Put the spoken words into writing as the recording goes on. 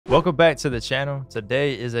Welcome back to the channel.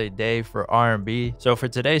 Today is a day for R&B. So for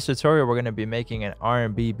today's tutorial, we're going to be making an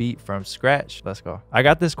R&B beat from scratch. Let's go. I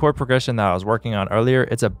got this chord progression that I was working on earlier.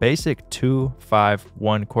 It's a basic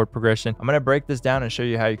 2-5-1 chord progression. I'm going to break this down and show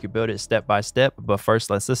you how you can build it step by step. But first,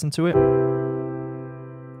 let's listen to it.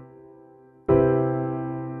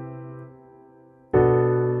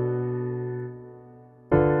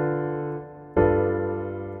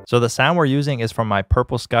 So the sound we're using is from my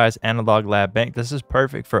Purple Skies Analog Lab Bank. This is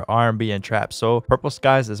perfect for R&B and trap soul. Purple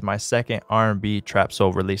Skies is my second R&B trap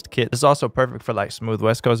soul released kit. This is also perfect for like smooth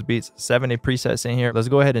West Coast beats. 70 presets in here. Let's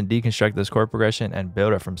go ahead and deconstruct this chord progression and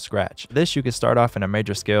build it from scratch. This you can start off in a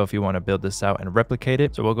major scale if you want to build this out and replicate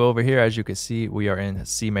it. So we'll go over here. As you can see, we are in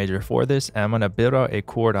C major for this, and I'm going to build out a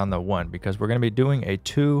chord on the 1 because we're going to be doing a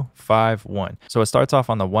 2-5-1. So it starts off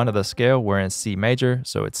on the 1 of the scale. We're in C major,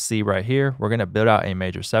 so it's C right here. We're going to build out a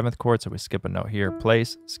major 7th chord, so we skip a note here,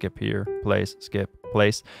 place, skip here, place, skip,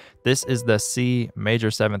 place. This is the C major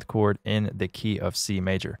 7th chord in the key of C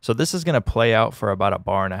major. So this is going to play out for about 1.5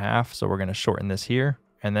 bars. So we're going to shorten this here,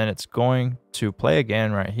 and then it's going to play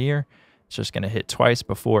again right here. It's just going to hit twice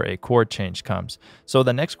before a chord change comes. So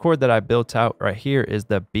the next chord that I built out right here is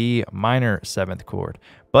the B minor 7th chord,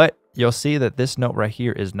 but you'll see that this note right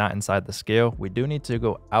here is not inside the scale. We do need to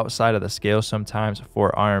go outside of the scale sometimes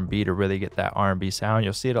for R&B to really get that R&B sound.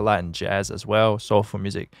 You'll see it a lot in jazz as well, soulful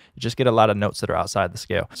music. You just get a lot of notes that are outside the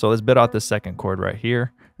scale. So let's build out this 2nd chord right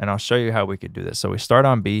here, and I'll show you how we could do this. So we start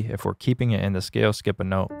on B. If we're keeping it in the scale, skip a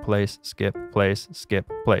note, place, skip, place, skip,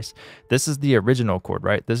 place. This is the original chord,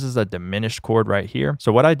 right? This is a diminished chord right here.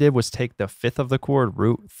 So what I did was take the 5th of the chord,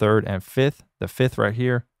 root, 3rd, and 5th, the 5th right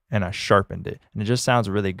here, and I sharpened it. And it just sounds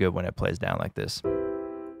really good when it plays down like this.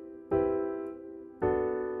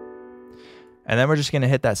 And then we're just going to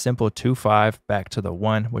hit that simple 2-5 back to the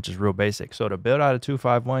 1, which is real basic. So to build out a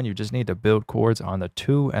 2-5-1, you just need to build chords on the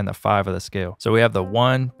 2 and the 5 of the scale. So we have the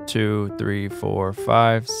 1, 2, 3, 4,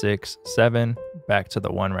 5, 6, 7, back to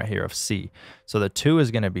the 1 right here of C. So the 2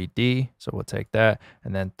 is going to be D, so we'll take that.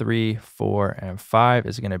 And then 3, 4, and 5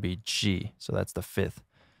 is going to be G. So that's the 5th.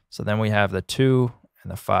 So then we have the 2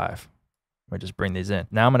 and the 5. We just bring these in.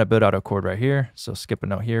 Now I'm going to build out a chord right here. So skip a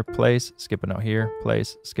note here, place, skip a note here,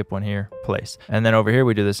 place, skip one here, place. And then over here,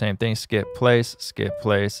 we do the same thing. Skip, place, skip,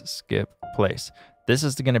 place, skip, place. This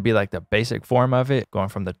is going to be like the basic form of it, going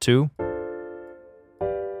from the 2.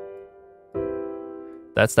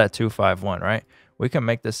 That's that 2-5-1, right? We can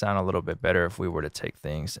make this sound a little bit better if we were to take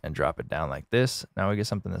things and drop it down like this. Now we get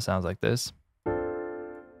something that sounds like this.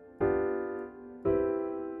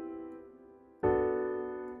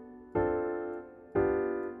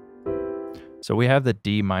 So we have the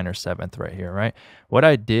D minor 7th right here, right? What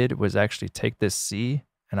I did was actually take this C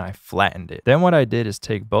and I flattened it. Then what I did is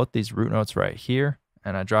take both these root notes right here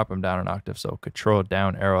and I drop them down an octave. So control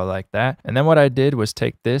down arrow like that. And then what I did was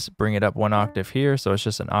take this, bring it up 1 octave here. So it's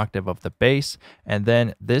just an octave of the bass. And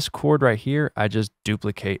then this chord right here, I just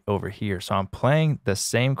duplicate over here. So I'm playing the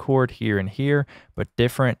same chord here and here, but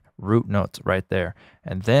different root notes right there.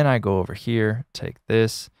 And then I go over here, take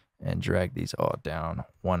this, and drag these all down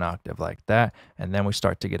 1 octave like that. And then we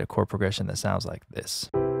start to get a chord progression that sounds like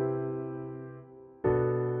this.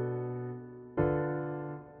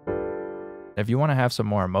 If you want to have some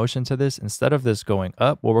more emotion to this, instead of this going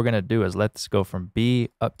up, what we're going to do is let this go from B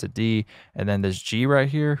up to D. And then this G right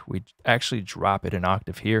here, we actually drop it an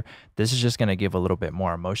octave here. This is just going to give a little bit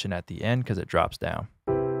more emotion at the end because it drops down.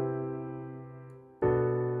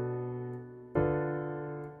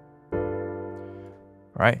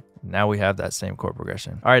 All right, now we have that same chord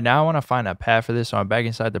progression. All right, now I want to find a pad for this. So I'm back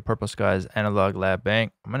inside the Purple Skies Analog Lab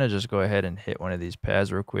Bank. I'm going to just go ahead and hit one of these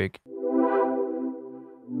pads real quick.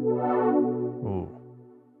 Ooh.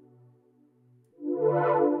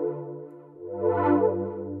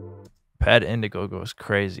 Pad indigo goes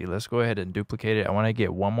crazy. Let's go ahead and duplicate it. I want to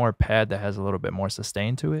get one more pad that has a little bit more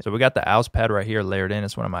sustain to it. So we got the Owls pad right here layered in.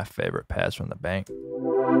 It's one of my favorite pads from the bank.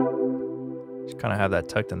 Just kind of have that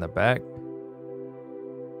tucked in the back.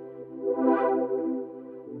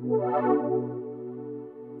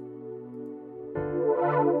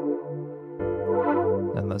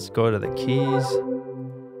 Then let's go to the keys.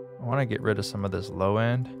 I want to get rid of some of this low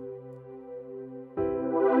end. I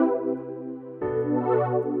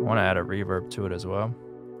want to add a reverb to it as well.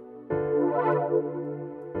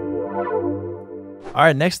 All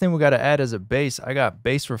right, next thing we got to add is a bass. I got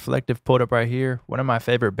bass reflective pulled up right here. One of my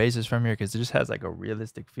favorite basses from here because it just has like a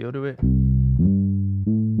realistic feel to it.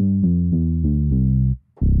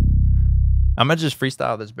 I'm gonna just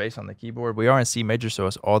freestyle this bass on the keyboard. We are in C major, so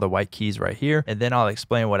it's all the white keys right here. And then I'll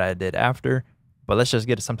explain what I did after. But let's just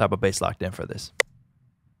get some type of bass locked in for this.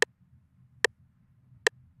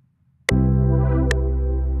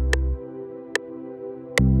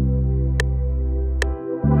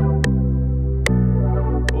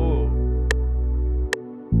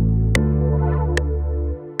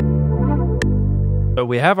 So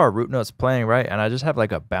we have our root notes playing, right? And I just have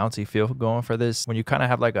like a bouncy feel going for this. When you kind of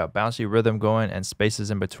have like a bouncy rhythm going and spaces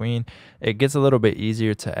in between, it gets a little bit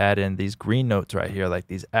easier to add in these green notes right here, like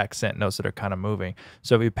these accent notes that are kind of moving.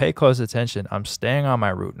 So if you pay close attention, I'm staying on my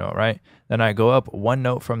root note, right? Then I go up one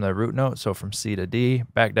note from the root note. So from C to D,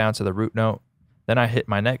 back down to the root note. Then I hit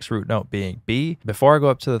my next root note being B. Before I go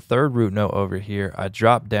up to the third root note over here, I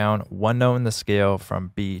drop down one note in the scale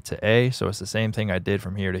from B to A. So it's the same thing I did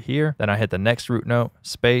from here to here. Then I hit the next root note,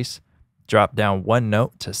 space, drop down one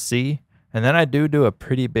note to C. And then I do a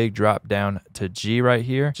pretty big drop down to G right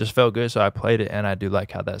here. Just felt good, so I played it, and I do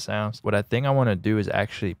like how that sounds. What I think I want to do is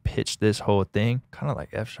actually pitch this whole thing, kind of like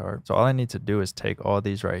F sharp. So all I need to do is take all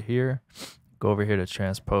these right here, go over here to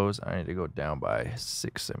transpose. I need to go down by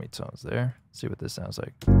 6 semitones there. See what this sounds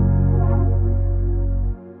like.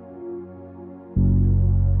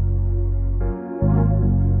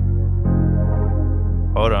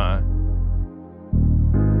 Hold on.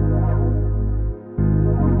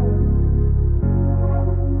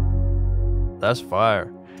 That's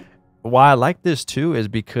fire. Why I like this too is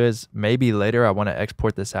because maybe later I want to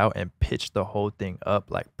export this out and pitch the whole thing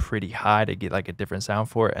up like pretty high to get like a different sound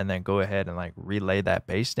for it, and then go ahead and like relay that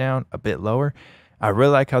bass down a bit lower. I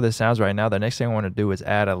really like how this sounds right now. The next thing I want to do is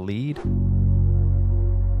add a lead.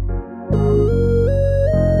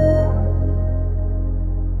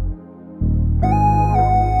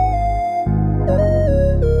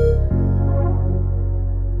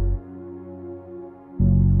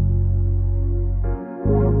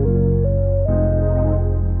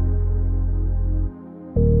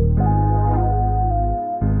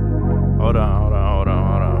 Hold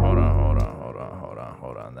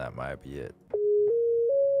on. That might be it.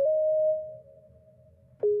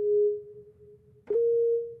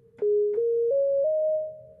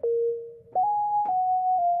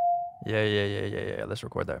 Yeah. Let's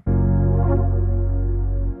record that.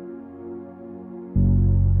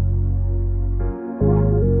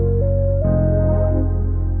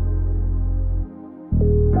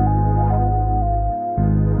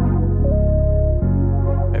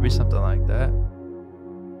 Maybe something like that.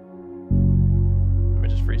 Let me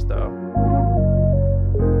just freestyle.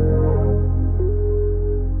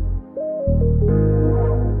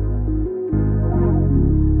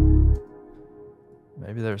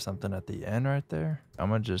 Maybe there's something at the end right there. I'm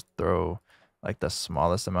gonna just throw like the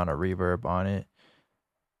smallest amount of reverb on it.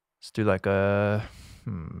 Let's do like a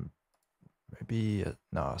maybe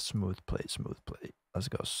no, smooth plate. Let's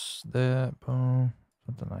go that, boom,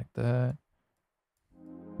 something like that.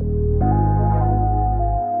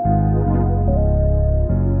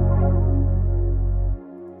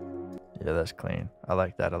 Yeah, that's clean. I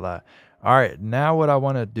like that a lot. All right, now what I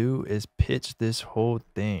want to do is pitch this whole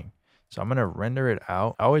thing. So I'm going to render it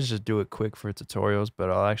out. I always just do it quick for tutorials, but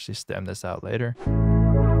I'll actually stem this out later. I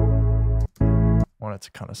want it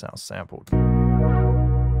to kind of sound sampled.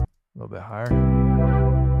 A little bit higher.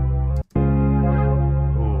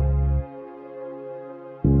 Ooh.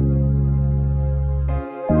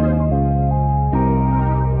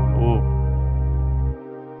 Ooh.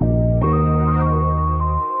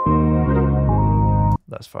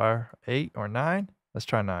 That's fire. 8 or 9? Let's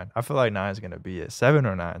try 9. I feel like 9 is going to be it. 7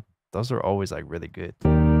 or 9. Those are always like really good.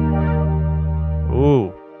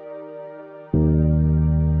 Ooh.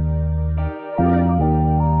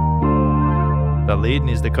 The lead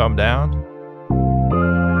needs to come down.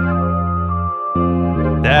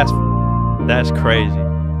 That's crazy.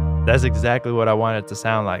 That's exactly what I want it to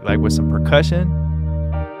sound like with some percussion.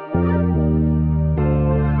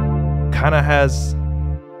 Kind of has.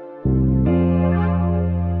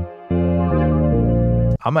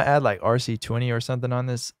 I'm gonna add like RC20 or something on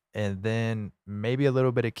this, and then maybe a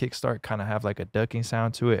little bit of kickstart, kind of have like a ducking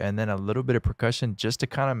sound to it, and then a little bit of percussion just to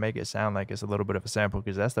kind of make it sound like it's a little bit of a sample,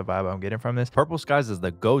 because that's the vibe I'm getting from this. Purple Skies is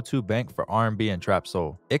the go-to bank for R&B and trap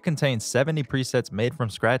soul. It contains 70 presets made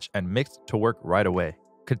from scratch and mixed to work right away,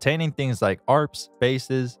 containing things like arps,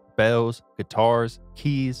 basses, bells, guitars,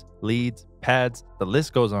 keys, leads, pads, the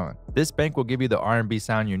list goes on. This bank will give you the R&B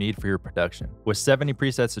sound you need for your production. With 70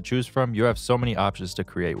 presets to choose from, you have so many options to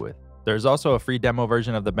create with. There's also a free demo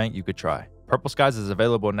version of the bank you could try. Purple Skies is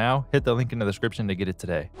available now. Hit the link in the description to get it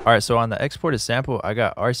today. All right, so on the exported sample, I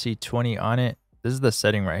got RC20 on it. This is the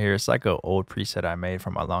setting right here. It's like an old preset I made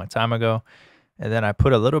from a long time ago. And then I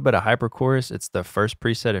put a little bit of hyper chorus. It's the first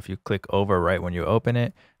preset if you click over right when you open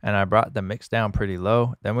it. And I brought the mix down pretty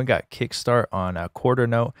low. Then we got kickstart on a quarter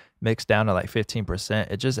note, mixed down to like 15%.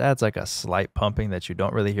 It just adds like a slight pumping that you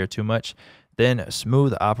don't really hear too much. Then a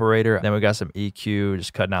smooth operator. Then we got some EQ,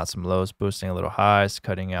 just cutting out some lows, boosting a little highs,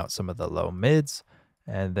 cutting out some of the low mids.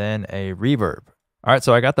 And then a reverb. All right,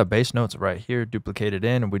 so I got the bass notes right here duplicated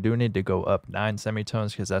in, and we do need to go up 9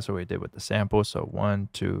 semitones because that's what we did with the sample. So 1,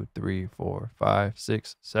 2, 3, 4, 5,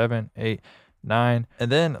 6, 7, 8, 9.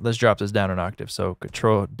 And then let's drop this down an octave. So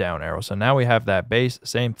control down arrow. So now we have that bass,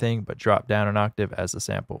 same thing, but drop down an octave as the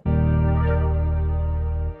sample.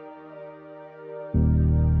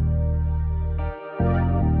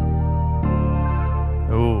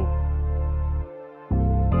 Ooh.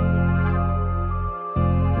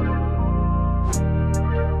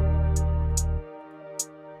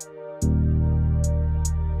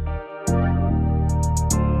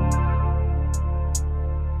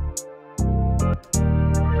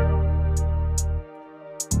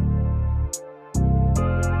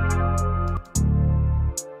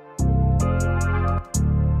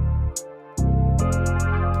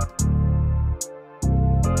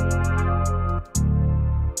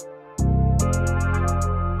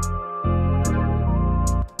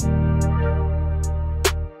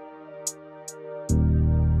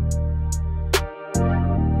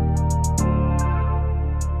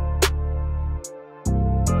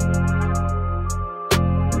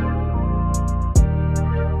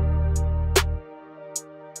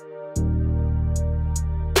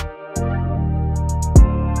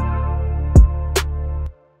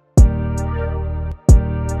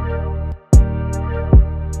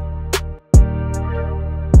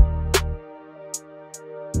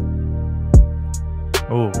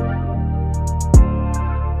 Oh.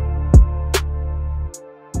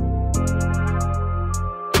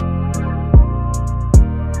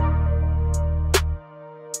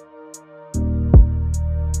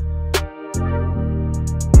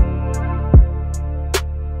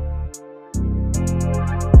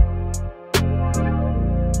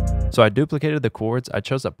 So I duplicated the chords. I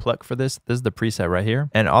chose a pluck for this. This is the preset right here.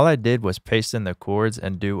 And all I did was paste in the chords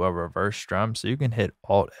and do a reverse strum. So you can hit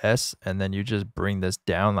Alt S and then you just bring this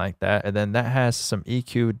down like that. And then that has some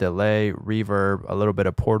EQ, delay, reverb, a little bit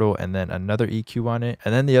of portal, and then another EQ on it.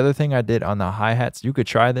 And then the other thing I did on the hi-hats, you could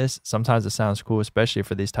try this. Sometimes it sounds cool, especially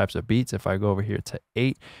for these types of beats. If I go over here to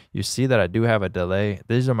 8, you see that I do have a delay.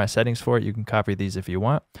 These are my settings for it. You can copy these if you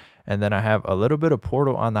want. And then I have a little bit of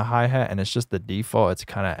portal on the hi-hat, and it's just the default. It's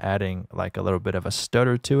kind of adding like a little bit of a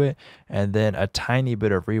stutter to it, and then a tiny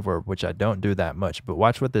bit of reverb, which I don't do that much. But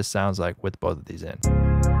watch what this sounds like with both of these in.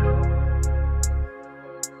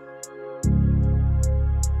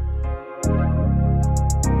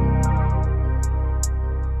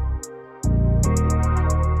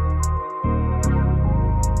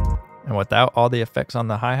 And without all the effects on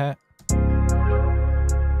the hi-hat.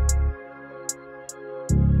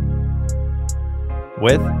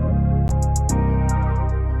 With.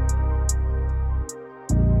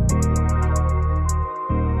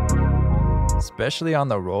 Especially on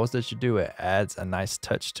the rolls that you do, it adds a nice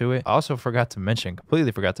touch to it. I also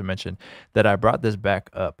completely forgot to mention that I brought this back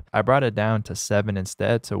up. I brought it down to 7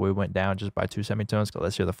 instead, so we went down just by 2 semitones. So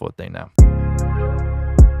let's hear the full thing now.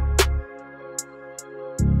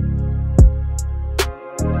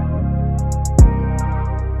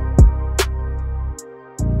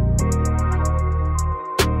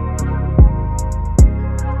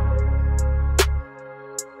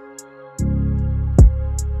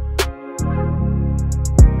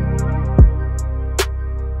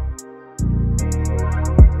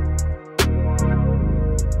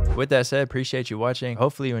 With that said, appreciate you watching.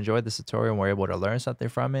 Hopefully you enjoyed this tutorial and were able to learn something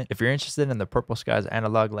from it. If you're interested in the Purple Skies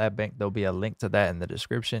Analog Lab Bank, there'll be a link to that in the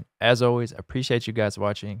description. As always, appreciate you guys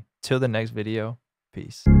watching. Till the next video,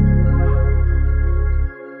 peace.